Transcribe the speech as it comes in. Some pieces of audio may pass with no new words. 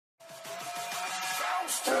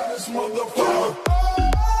baddest motherfucker.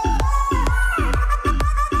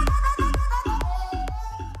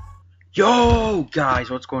 Yo guys,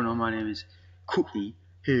 what's going on? My name is Cooky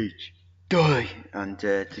H. Die, and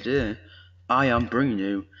today I am bringing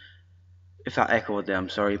you, if that echoed there, I'm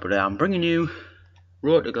sorry, but I'm bringing you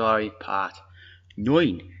Road to Glory Part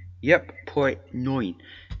 9. Yep, Part 9.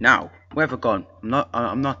 Now, where have I gone?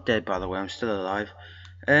 I'm not dead, by the way. I'm still alive.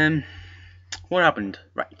 What happened?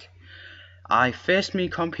 Right, I faced my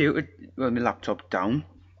computer, my laptop down,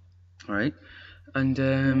 right, and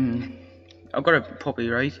I've got a puppy,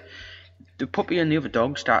 right. The puppy and the other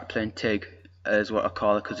dog start playing Tig, is what I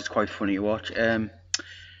call it, because it's quite funny to watch.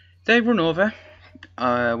 They run over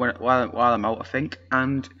while I'm out, I think,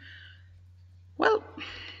 and well,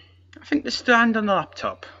 I think they stand on the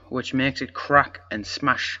laptop, which makes it crack and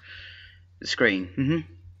smash the screen.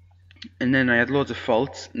 And then I had loads of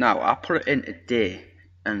faults. Now I put it in today,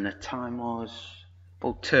 and the time was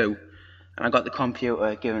about 2, and I got the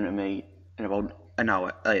computer given to me in about an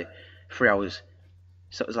hour, 3 hours.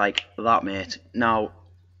 So it was like that, mate. Now,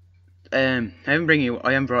 I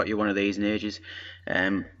haven't brought you one of these in ages.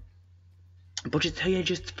 But to tell you,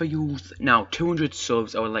 just for you now, 200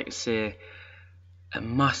 subs. I would like to say a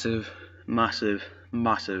massive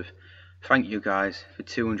thank you guys for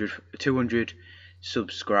 200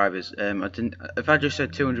 subscribers. If I just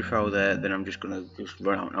said 200 for there, then I'm just gonna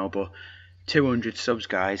run out now. But 200 subs,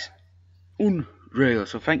 guys, unreal.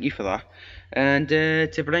 So thank you for that. And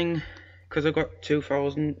to bring, because I got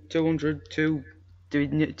 2,202,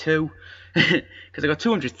 because I got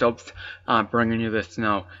 200 subs, I'm bringing you this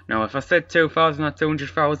now. Now, if I said 2,000 or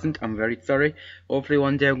 200,000, I'm very sorry. Hopefully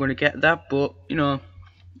one day I'm going to get that, but, you know,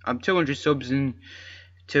 I'm 200 subs in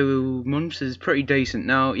 2 months is pretty decent.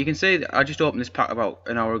 Now, you can see that I just opened this pack about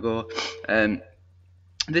an hour ago.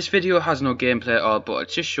 This video has no gameplay at all, but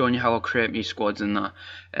it's just showing you how I create my squads and that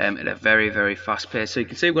at a very fast pace. So you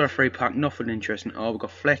can see we've got a free pack, nothing interesting at all. We've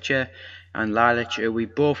got Fletcher and Lilich, who we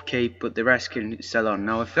both keep, but the rest can sell on.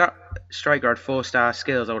 Now, if that striker had 4-star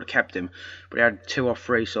skills, I would have kept him, but he had 2 or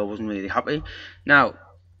 3, so I wasn't really happy. Now,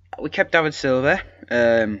 we kept David Silva.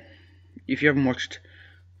 If you haven't watched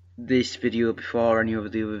this video before, or any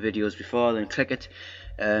of the other videos before, then click it.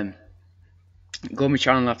 Go on my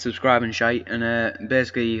channel, that subscribe and shite, and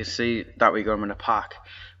basically you can see that we got him in a pack,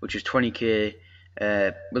 which is 20k.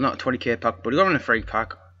 Well, not a 20k pack, but we got him in a free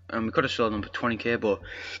pack, and we could have sold him for 20k, but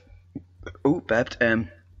we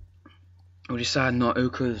decided not to,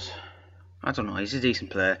 because I don't know, he's a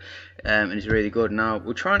decent player, and he's really good. Now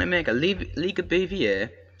we're trying to make a Liga BVA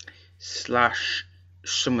 /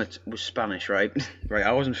 Summit with Spanish, right? Right,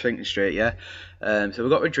 I wasn't thinking straight, yeah. So we've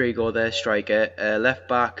got Rodrigo there, striker. Left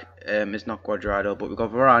back is not Cuadrado, but we've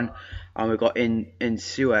got Varane, and we've got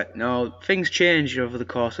Insua. Now, things changed over the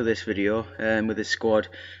course of this video with this squad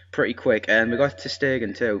pretty quick, and we got to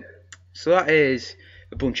Stegen too. So that is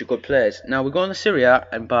a bunch of good players. Now, we're going to Syria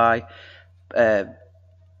and buy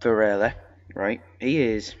Varela, right? He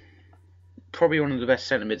is probably one of the best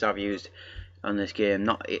centre mids I've used on this game.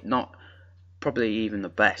 Not probably even the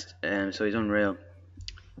best, so he's unreal.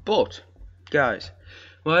 But guys,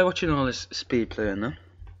 while watching all this speed play in there,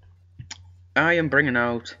 I am bringing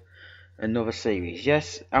out another series.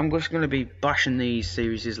 Yes, I'm just going to be bashing these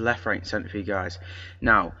series left, right and centre for you guys.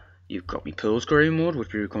 Now, you've got me Pool Scoring mode,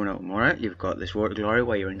 which will be coming out tomorrow. You've got this Road to Glory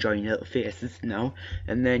where you're enjoying your little faces now,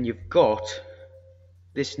 and then you've got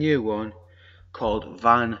this new one called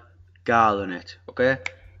Van Gaal in it. Okay,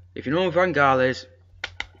 if you know who Van Gaal is,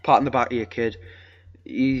 pat on the back of your kid.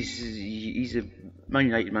 He's a Man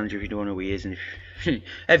United manager, if you don't know who he is, and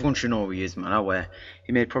everyone should know who he is, man. I swear,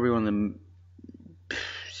 he made probably one of the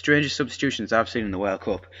strangest substitutions I've seen in the World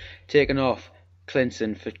Cup, taking off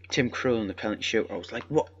Clinton for Tim Krul in the penalty shootout. I was like,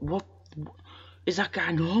 what is that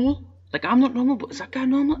guy normal? Like, I'm not normal, but is that guy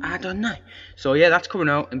normal? I don't know. So yeah, that's coming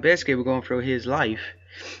out, and basically we're going through his life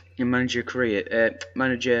in manager career,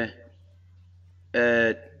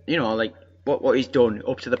 you know, like what he's done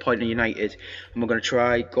up to the point of United, and we're going to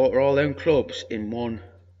try go to all them clubs in one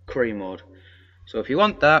career mode. So if you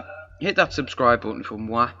want that, hit that subscribe button for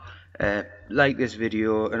moi, like this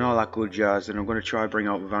video and all that good jazz, and I'm going to try bring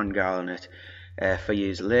out Van Gaal on it for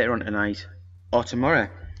you later on tonight or tomorrow.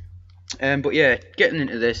 But yeah, getting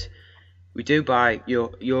into this, we do buy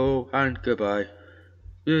yo and goodbye.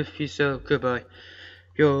 If you sell goodbye.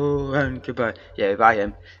 Yo and goodbye. Yeah, we buy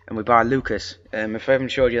him, and we buy Lucas. If I haven't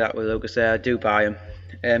showed you that with Lucas there, I do buy him.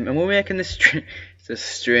 And we're making this it's a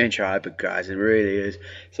strange hybrid, guys, it really is.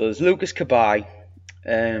 So there's Lucas Cabaye,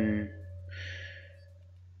 in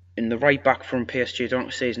the right back from PSG, I don't know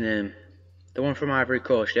say his name, the one from Ivory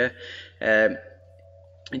Coast, yeah.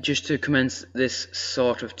 just to commence this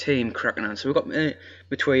sort of team cracking on. So we've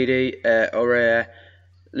got Tweedy, Aurea,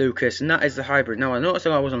 Lucas, and that is the hybrid. Now I noticed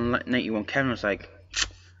that I was on 91 Ken, I was like,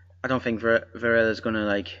 I don't think Varela's gonna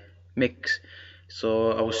like mix.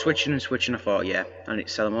 So I was switching and switching. I thought, yeah, I need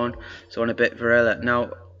to sell him on. So on a bit Varela.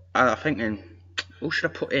 Now I'm thinking, who should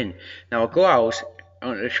I put in? Now I go out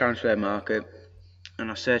onto the transfer market and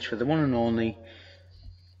I search for the one and only.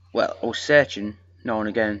 Well, I was searching now and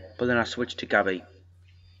again, but then I switched to Gabby.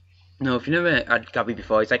 Now, if you never had Gabby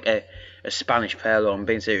before, he's like a Spanish Perlo. I'm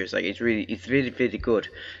being serious. Like he's really good.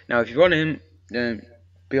 Now, if you want him,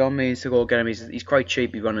 beyond means to go get him. He's quite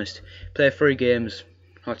cheap, to be honest. Play 3 games,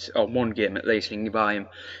 or 1 game at least, and you can buy him.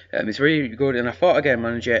 He's really good. And I thought again,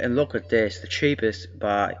 manager, and look at this, the cheapest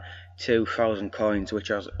by 2,000 coins,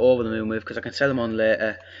 which I was over the moon with because I can sell them on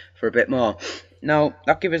later for a bit more. Now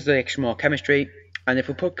that gives us the extra more chemistry. And if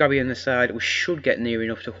we put Gabby on the side, we should get near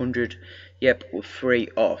enough to 100. Yep, we're 3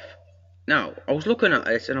 off. Now, I was looking at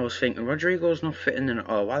it and I was thinking, Rodrigo's not fitting in at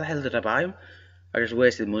all. Why the hell did I buy him? I just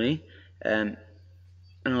wasted money. And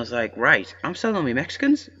I was like, right, I'm selling on my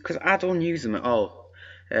Mexicans because I don't use them at all.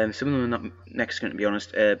 Some of them are not Mexican, to be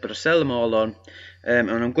honest, but I sell them all on.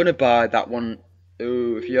 And I'm going to buy that one.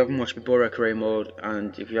 If you haven't watched my Borough career mode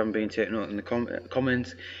and if you haven't been taking note in the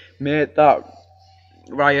comments, mate, that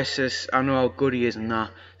Reyes, I know how good he is and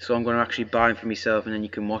that, so I'm going to actually buy him for myself, and then you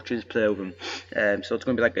can watch us play with him. So it's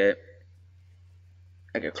going to be like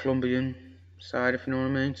a Colombian side, if you know what I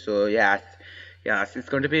mean. So yeah, it's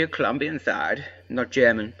going to be a Colombian side, not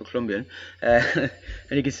German, but Colombian. And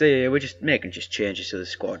you can see we're just making changes to the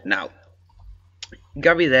squad now.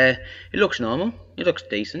 Gabby there, he looks normal, he looks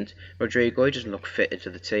decent. Rodrigo, he doesn't look fitted to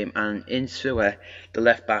the team, and Insua, the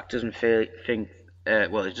left back, doesn't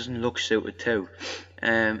well, it doesn't look suited too.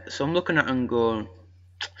 So I'm looking at him going,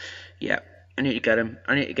 yeah, I need to get him.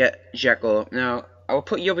 I need to get Jaco. Now, I'll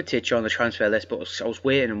put Jovetic on the transfer list, but I was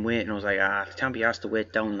waiting and waiting. I was like, I can't be asked to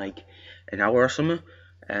wait down like an hour or something.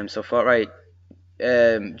 So I thought, right,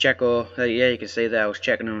 Jaco, yeah, you can see there. I was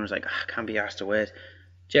checking him and I was like, I can't be asked to wait.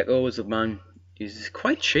 Jaco was the man. He's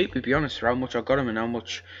quite cheap, to be honest, for how much I got him and how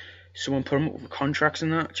much someone put him up with contracts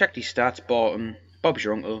and that. Checked his stats, bought him. Bob's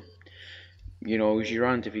your uncle. You know, he's your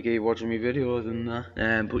aunt if you keep watching my videos and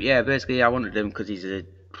that. But yeah, basically I wanted him because he's a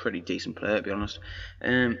pretty decent player, to be honest.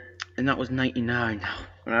 And that was 99. Now,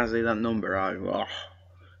 when I say that number,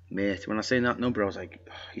 mate, when I say that number, I was like,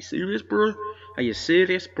 are you serious, bro? Are you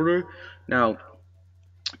serious, bro? Now,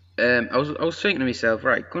 I was thinking to myself,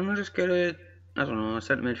 right, gonna just get a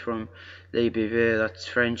centre-mid from Ligue BV, that's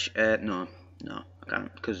French. No, I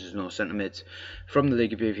can't, because there's no centre-mids from the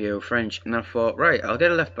Ligue BV French. And I thought, right, I'll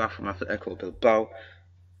get a left-back from Atletico Bilbao.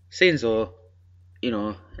 Seeing so, you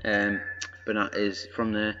know, Bernat is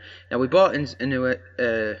from there. Now, we bought into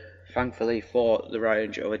it, thankfully, for the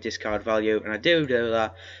range of a discard value, and I do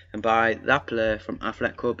that and buy that player from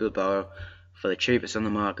Atletico Bilbao for the cheapest on the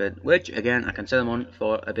market, which, again, I can sell them on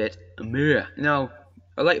for a bit more. Now,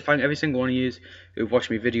 I'd like to thank every single one of you who've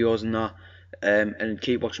watched my videos and that, and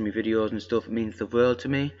keep watching my videos and stuff. It means the world to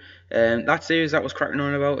me. That series that was cracking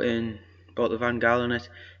on about the Van Gaal on it,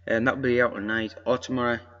 that will be out tonight or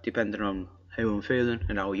tomorrow, depending on how I'm feeling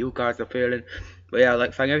and how you guys are feeling. But yeah, I'd like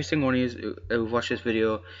to thank every single one of you who've watched this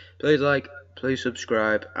video. Please like, please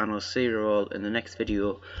subscribe, and I'll see you all in the next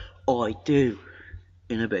video. I do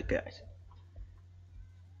in a bit, guys.